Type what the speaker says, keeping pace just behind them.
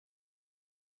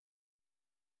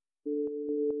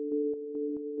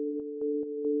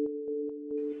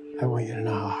I want you to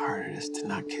know how hard it is to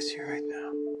not kiss you right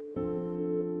now.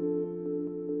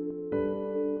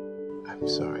 I'm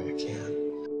sorry, I can't.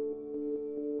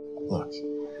 Look,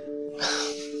 you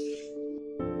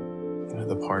know,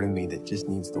 the part of me that just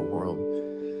needs the world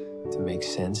to make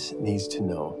sense needs to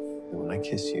know that when I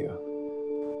kiss you,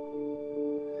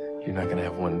 you're not gonna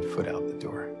have one foot out the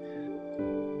door.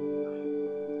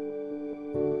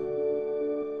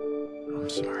 I'm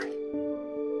sorry.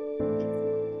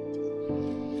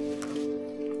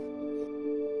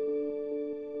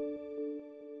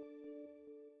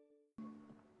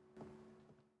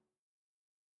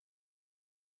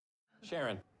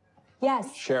 Sharon.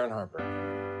 Yes. Sharon Harper.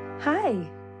 Hi.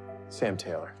 Sam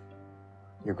Taylor.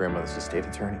 Your grandmother's estate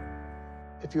attorney.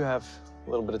 If you have a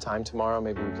little bit of time tomorrow,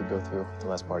 maybe we could go through the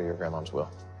last part of your grandmom's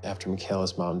will. After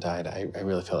Michaela's mom died, I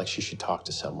really felt like she should talk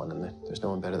to someone, and there's no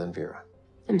one better than Vera.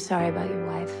 I'm sorry about your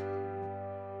wife.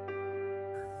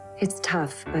 It's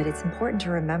tough, but it's important to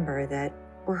remember that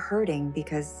we're hurting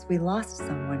because we lost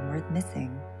someone worth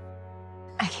missing.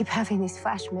 I keep having these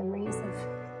flash memories of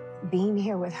being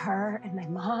here with her and my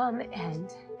mom,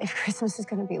 and if Christmas is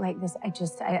gonna be like this, I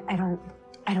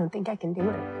don't think I can do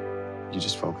it. You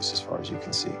just focus as far as you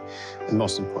can see. And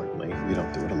most importantly, you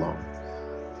don't do it alone.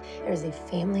 There's a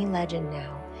family legend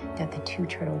now that the two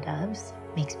turtle doves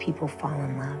makes people fall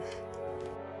in love.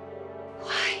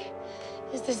 Why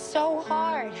is this so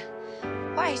hard?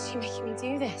 Why is she making me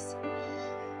do this?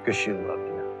 Because she loved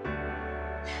you.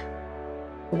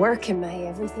 Work and my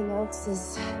everything else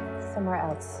is somewhere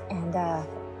else. And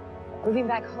moving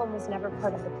back home was never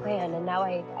part of the plan. And now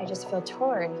I just feel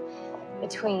torn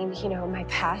between, you know, my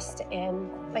past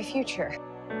and my future.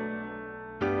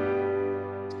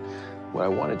 What I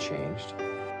wanted changed,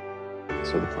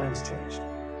 so the plans changed.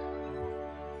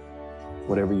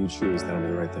 Whatever you choose, that'll be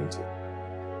the right thing too.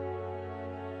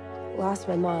 Lost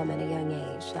my mom at a young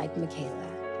age, like Michaela.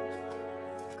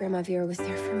 Grandma Vera was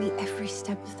there for me every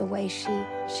step of the way.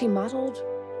 She modeled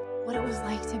what it was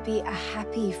like to be a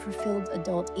happy, fulfilled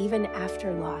adult, even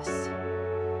after loss.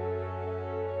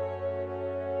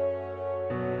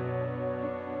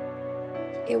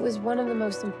 It was one of the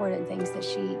most important things that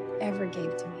she ever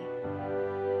gave to me.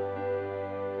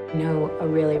 You know, a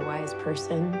really wise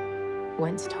person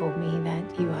once told me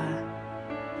that you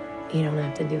don't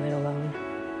have to do it alone.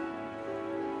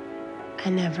 I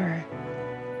never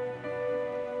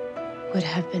would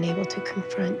have been able to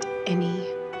confront any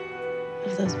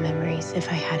of those memories if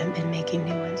I hadn't been making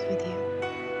new ones with you.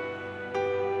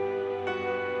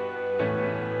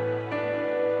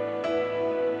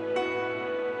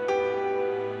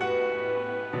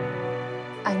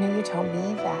 I know you told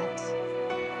me that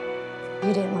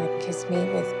you didn't want to kiss me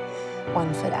with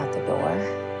one foot out the door,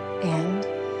 and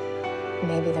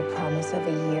maybe the promise of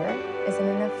a year isn't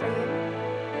enough for you.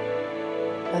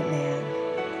 But man,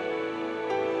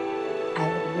 I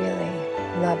would really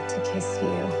love to kiss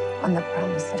you on the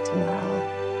promise of tomorrow.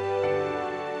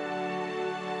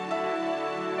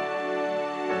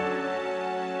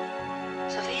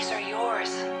 So these are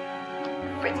yours,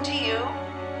 written to you,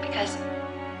 because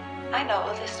I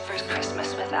know this first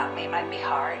Christmas without me might be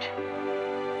hard.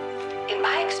 In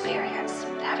my experience,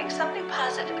 having something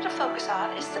positive to focus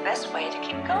on is the best way to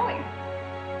keep going.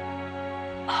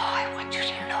 Oh, I want you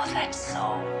to know that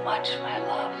so much, my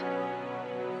love.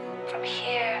 From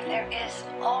here, there is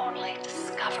only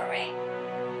discovery.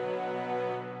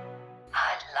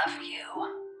 I love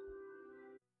you.